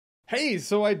Hey,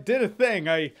 so I did a thing.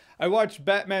 I watched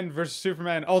Batman vs.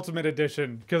 Superman Ultimate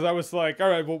Edition because I was like, all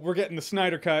right, well, we're getting the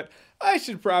Snyder Cut. I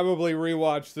should probably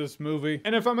rewatch this movie.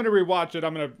 And if I'm going to rewatch it,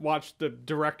 I'm going to watch the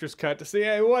director's cut to see,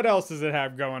 hey, what else does it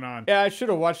have going on? Yeah, I should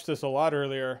have watched this a lot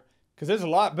earlier because it's a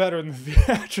lot better than the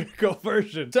theatrical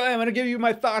version. So I'm going to give you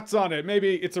my thoughts on it.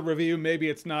 Maybe it's a review, maybe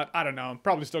it's not. I don't know. I'm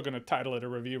probably still going to title it a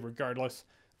review regardless.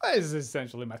 This is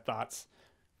essentially my thoughts.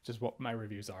 Just what my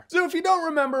reviews are. So if you don't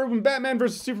remember, when Batman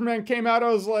vs. Superman came out, I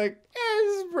was like,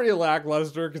 this is pretty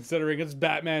lackluster considering it's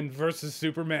Batman vs.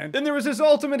 Superman. Then there was this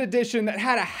Ultimate Edition that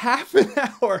had a half an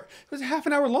hour. It was a half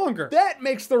an hour longer. That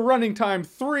makes the running time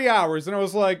 3 hours. And I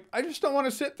was like, I just don't want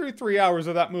to sit through 3 hours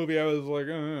of that movie. I was like,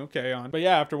 okay, on. But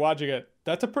yeah, after watching it,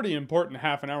 that's a pretty important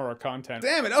half an hour of content.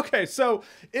 Damn it. Okay, so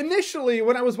initially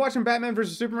when I was watching Batman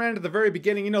vs. Superman at the very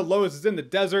beginning, you know, Lois is in the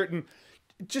desert and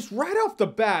just right off the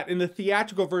bat in the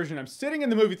theatrical version, I'm sitting in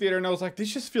the movie theater and I was like,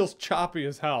 this just feels choppy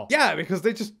as hell. Yeah, because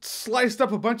they just sliced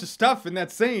up a bunch of stuff in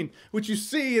that scene, which you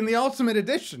see in the Ultimate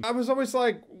Edition. I was always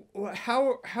like,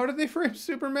 how did they frame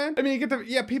Superman? I mean, you get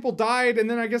yeah, people died and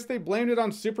then I guess they blamed it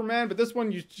on Superman, but this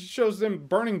one shows them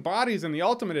burning bodies in the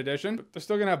Ultimate Edition. But they're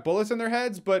still gonna have bullets in their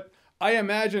heads, but I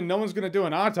imagine no one's gonna do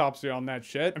an autopsy on that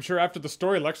shit. I'm sure after the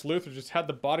story, Lex Luthor just had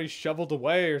the body shoveled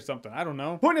away or something. I don't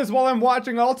know. Point is, while I'm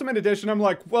watching Ultimate Edition, I'm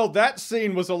like, well, that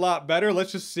scene was a lot better.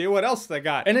 Let's just see what else they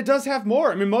got. And it does have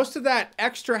more. I mean, most of that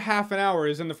extra half an hour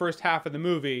is in the first half of the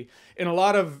movie in a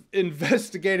lot of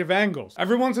investigative angles.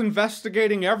 Everyone's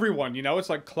investigating everyone, you know?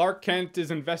 It's like Clark Kent is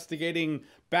investigating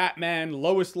Batman,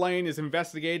 Lois Lane is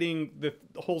investigating the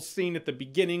whole scene at the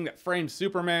beginning that frames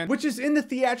Superman, which is in the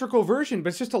theatrical version, but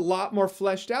it's just a lot more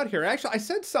fleshed out here. Actually, I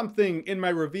said something in my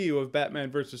review of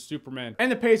Batman vs. Superman and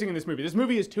the pacing in this movie. This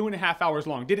movie is 2.5 hours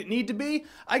long. Did it need to be?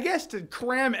 I guess to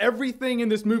cram everything in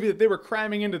this movie that they were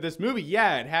cramming into this movie,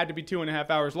 yeah, it had to be 2.5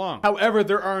 hours long. However,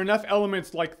 there are enough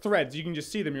elements like threads. You can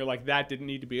just see them. You're like, that didn't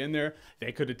need to be in there.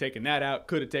 They could have taken that out,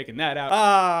 could have taken that out.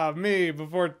 Ah, me,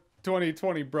 before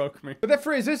 2020 broke me. But that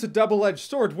phrase is a double-edged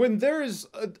sword. When there is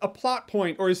a plot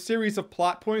point or a series of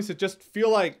plot points that just feel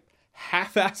like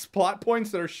half-ass plot points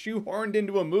that are shoehorned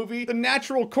into a movie, the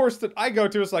natural course that I go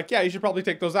to is like, yeah, you should probably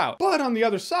take those out. But on the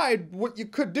other side, what you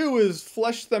could do is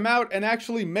flesh them out and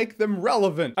actually make them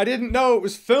relevant. I didn't know it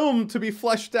was filmed to be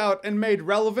fleshed out and made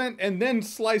relevant and then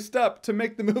sliced up to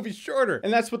make the movie shorter.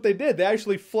 And that's what they did. They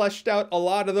actually fleshed out a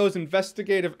lot of those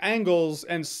investigative angles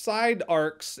and side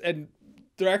arcs, and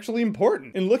they're actually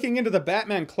important. In looking into the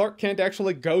Batman, Clark Kent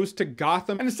actually goes to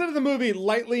Gotham, and instead of the movie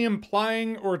lightly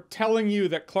implying or telling you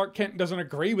that Clark Kent doesn't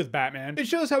agree with Batman, it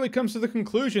shows how he comes to the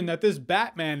conclusion that this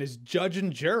Batman is judge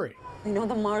and jury. You know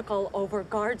the mark all over,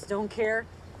 guards don't care.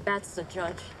 That's the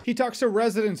judge. He talks to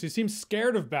residents who seem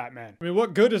scared of Batman. I mean,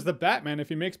 what good is the Batman if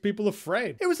he makes people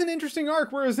afraid? It was an interesting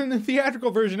arc, whereas in the theatrical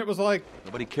version, it was like,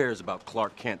 nobody cares about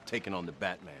Clark Kent taking on the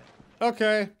Batman.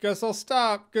 Okay, guess I'll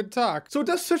stop. Good talk. So it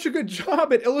does such a good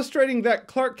job at illustrating that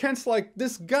Clark Kent's like,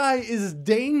 this guy is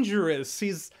dangerous.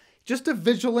 He's just a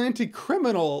vigilante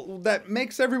criminal that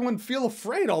makes everyone feel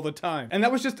afraid all the time. And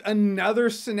that was just another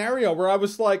scenario where I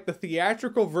was like, the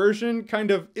theatrical version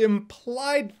kind of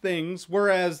implied things,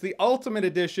 whereas the Ultimate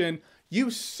Edition, you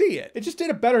see it. It just did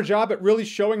a better job at really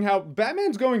showing how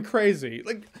Batman's going crazy.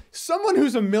 Like, someone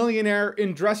who's a millionaire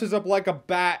and dresses up like a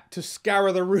bat to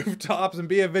scour the rooftops and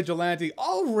be a vigilante,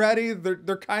 already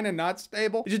they're kind of not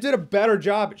stable. It just did a better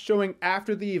job at showing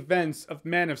after the events of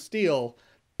Man of Steel,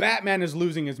 Batman is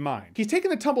losing his mind. He's taken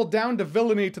the tumble down to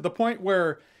villainy to the point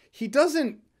where he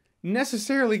doesn't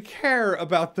necessarily care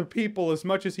about the people as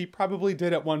much as he probably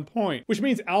did at one point. Which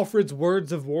means Alfred's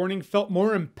words of warning felt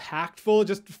more impactful. It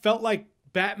just felt like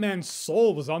Batman's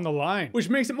soul was on the line. Which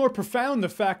makes it more profound, the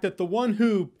fact that the one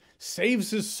who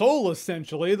saves his soul,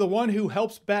 essentially, the one who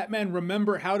helps Batman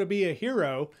remember how to be a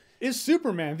hero, is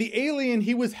Superman, the alien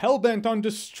he was hell-bent on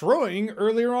destroying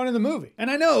earlier on in the movie. And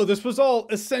I know this was all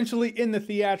essentially in the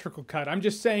theatrical cut. I'm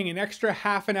just saying an extra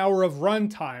half an hour of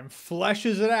runtime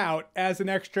fleshes it out as an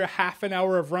extra half an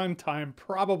hour of runtime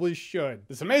probably should.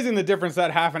 It's amazing the difference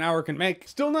that half an hour can make.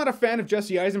 Still not a fan of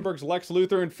Jesse Eisenberg's Lex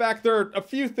Luthor. In fact, there are a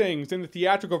few things in the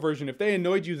theatrical version, if they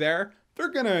annoyed you there, they're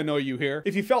gonna annoy you here.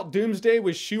 If you felt Doomsday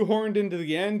was shoehorned into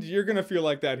the end, you're gonna feel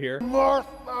like that here.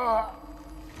 Martha!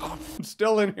 I'm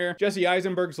still in here. Jesse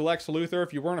Eisenberg's Lex Luthor.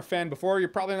 If you weren't a fan before, you're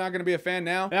probably not going to be a fan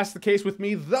now. That's the case with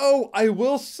me, though I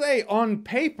will say on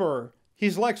paper,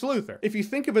 he's Lex Luthor. If you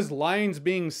think of his lines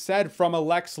being said from a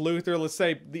Lex Luthor, let's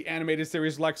say the animated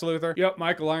series Lex Luthor. Yep,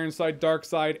 Michael Ironside,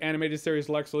 Darkseid, animated series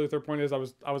Lex Luthor. Point is, I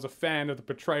was a fan of the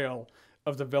portrayal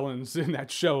of the villains in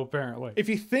that show, apparently. If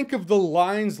you think of the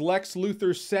lines Lex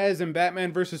Luthor says in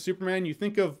Batman vs. Superman, you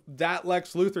think of that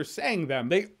Lex Luthor saying them.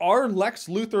 They are Lex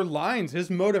Luthor lines. His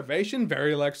motivation,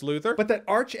 very Lex Luthor. But that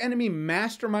arch enemy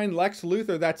mastermind Lex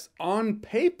Luthor that's on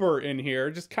paper in here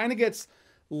just kind of gets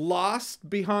lost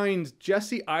behind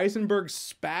Jesse Eisenberg's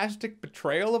spastic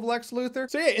betrayal of Lex Luthor.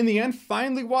 So yeah, in the end,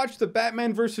 finally watched the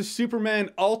Batman vs.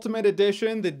 Superman Ultimate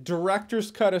Edition, the director's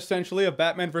cut essentially of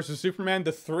Batman vs. Superman,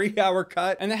 the 3-hour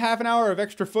cut, and the half an hour of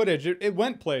extra footage. It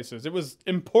went places. It was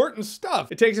important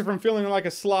stuff. It takes it from feeling like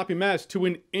a sloppy mess to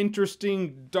an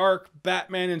interesting, dark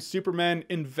Batman and Superman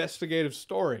investigative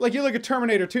story. Like you look at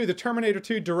Terminator 2, the Terminator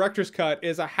 2 director's cut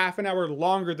is a half an hour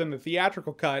longer than the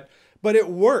theatrical cut, but it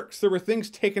works. There were things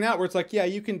taken out where it's like, yeah,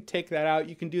 you can take that out.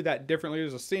 You can do that differently.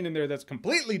 There's a scene in there that's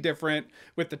completely different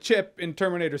with the chip in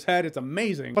Terminator's head. It's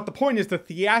amazing. But the point is the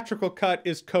theatrical cut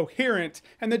is coherent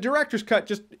and the director's cut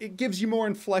just, it gives you more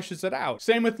and fleshes it out.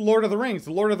 Same with Lord of the Rings.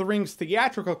 The Lord of the Rings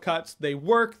theatrical cuts, they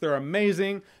work. They're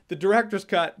amazing. The director's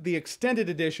cut, the extended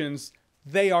editions,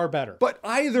 they are better. But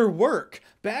either work.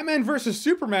 Batman vs.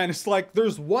 Superman is like,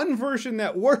 there's one version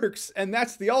that works, and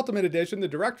that's the Ultimate Edition, the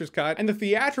director's cut, and the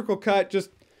theatrical cut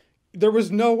just, there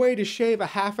was no way to shave a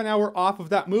half an hour off of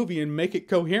that movie and make it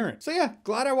coherent. So yeah,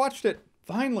 glad I watched it,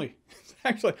 finally.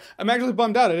 I'm actually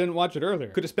bummed out I didn't watch it earlier.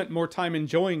 Could have spent more time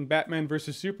enjoying Batman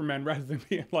vs. Superman rather than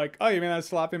being like, oh, you mean that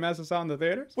sloppy mess I saw in the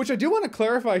theaters? Which I do want to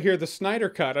clarify here, the Snyder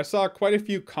Cut. I saw quite a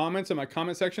few comments in my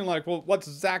comment section like, well, what's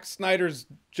Zack Snyder's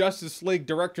Justice League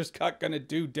director's cut gonna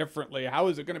do differently? How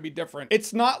is it gonna be different?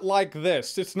 It's not like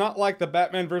this. It's not like the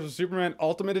Batman vs. Superman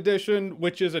Ultimate Edition,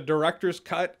 which is a director's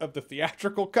cut of the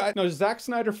theatrical cut. No, Zack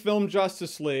Snyder filmed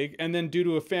Justice League and then due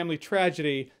to a family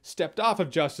tragedy, stepped off of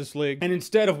Justice League. And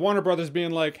instead of Warner Brothers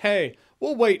being like, hey,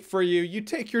 we'll wait for you, you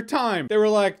take your time, they were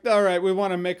like, all right, we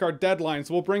want to make our deadlines.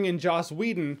 We'll bring in Joss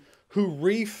Whedon, who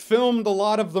refilmed a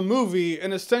lot of the movie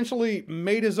and essentially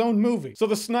made his own movie. So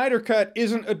the Snyder Cut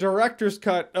isn't a director's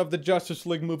cut of the Justice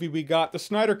League movie we got. The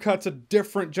Snyder Cut's a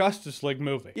different Justice League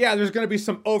movie. Yeah, there's gonna be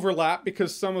some overlap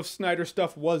because some of Snyder's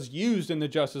stuff was used in the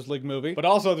Justice League movie, but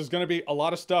also there's gonna be a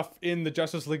lot of stuff in the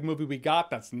Justice League movie we got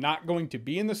that's not going to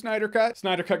be in the Snyder Cut.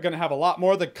 Snyder Cut gonna have a lot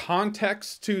more. The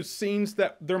context to scenes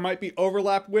that there might be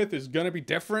overlap with is gonna be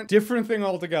different. Different thing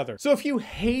altogether. So if you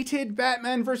hated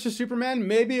Batman vs. Superman,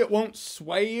 maybe it won't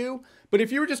sway you, but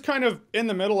if you were just kind of in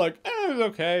the middle like, it's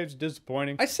okay, it's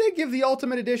disappointing, I say give the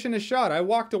Ultimate Edition a shot. I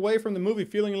walked away from the movie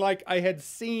feeling like I had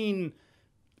seen,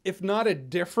 if not a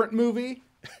different movie,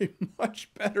 a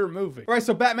much better movie. All right,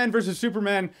 so Batman vs.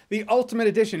 Superman, the Ultimate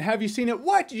Edition. Have you seen it?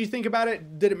 What did you think about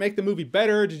it? Did it make the movie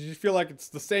better? Did you feel like it's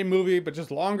the same movie but just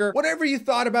longer? Whatever you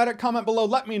thought about it, comment below,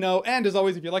 let me know. And as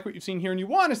always, if you like what you've seen here and you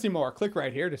want to see more, click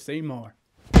right here to see more.